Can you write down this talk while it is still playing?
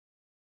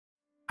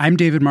I'm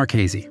David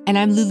Marchese. And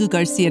I'm Lulu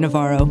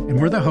Garcia-Navarro.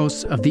 And we're the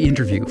hosts of The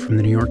Interview from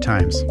The New York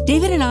Times.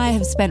 David and I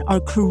have spent our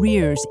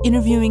careers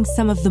interviewing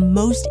some of the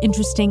most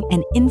interesting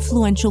and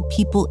influential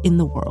people in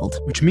the world.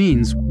 Which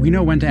means we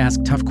know when to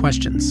ask tough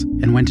questions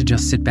and when to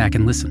just sit back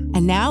and listen.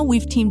 And now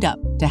we've teamed up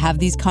to have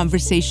these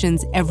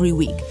conversations every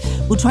week.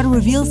 We'll try to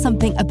reveal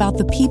something about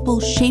the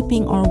people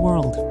shaping our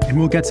world. And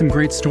we'll get some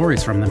great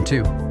stories from them,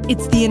 too.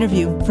 It's The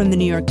Interview from The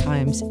New York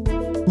Times.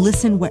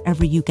 Listen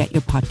wherever you get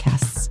your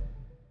podcasts.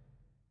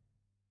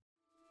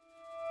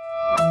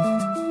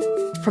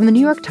 From The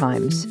New York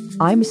Times,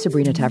 I'm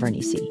Sabrina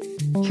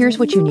Tavernise. Here's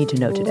what you need to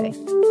know today.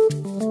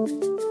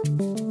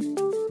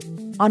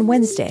 On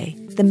Wednesday,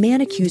 the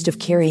man accused of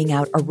carrying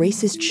out a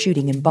racist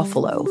shooting in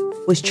Buffalo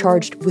was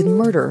charged with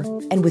murder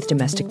and with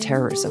domestic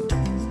terrorism.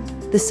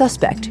 The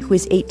suspect, who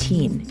is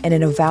 18 and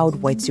an avowed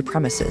white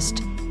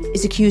supremacist,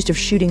 is accused of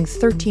shooting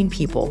 13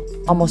 people,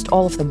 almost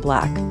all of them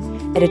black,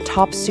 at a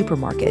Tops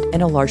supermarket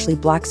in a largely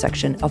black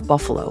section of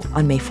Buffalo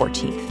on May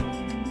 14th.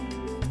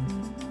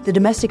 The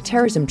domestic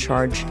terrorism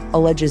charge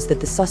alleges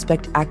that the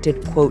suspect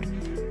acted, quote,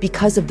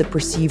 because of the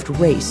perceived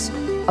race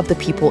of the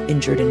people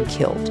injured and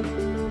killed.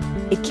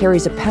 It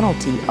carries a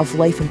penalty of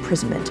life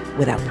imprisonment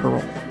without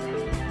parole.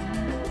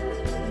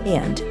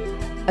 And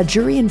a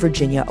jury in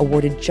Virginia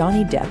awarded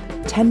Johnny Depp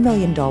 $10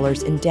 million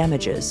in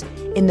damages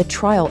in the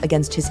trial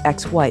against his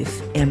ex-wife,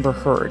 Amber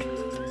Heard.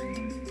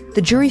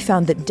 The jury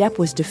found that Depp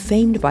was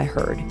defamed by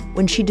Heard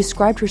when she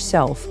described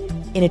herself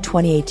in a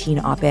 2018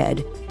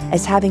 op-ed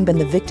as having been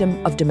the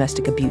victim of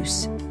domestic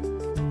abuse.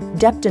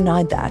 Depp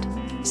denied that,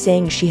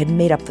 saying she had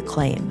made up the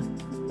claim.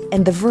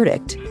 And the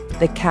verdict,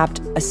 that capped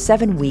a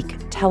 7-week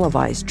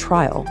televised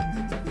trial,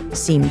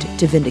 seemed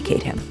to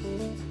vindicate him.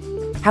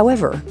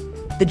 However,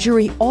 the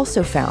jury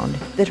also found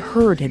that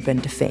Heard had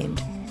been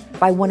defamed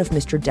by one of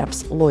Mr.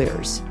 Depp's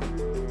lawyers.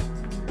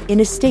 In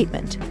a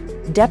statement,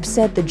 Depp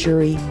said the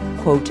jury,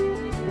 quote,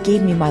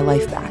 gave me my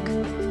life back.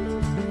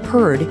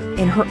 Heard,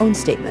 in her own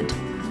statement,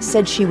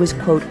 said she was,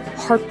 quote,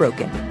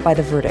 heartbroken by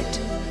the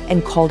verdict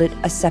and called it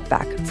a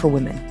setback for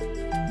women.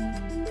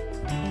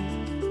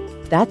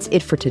 That's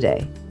it for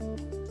today.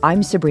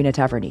 I'm Sabrina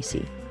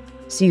Tavernise.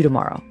 See you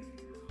tomorrow.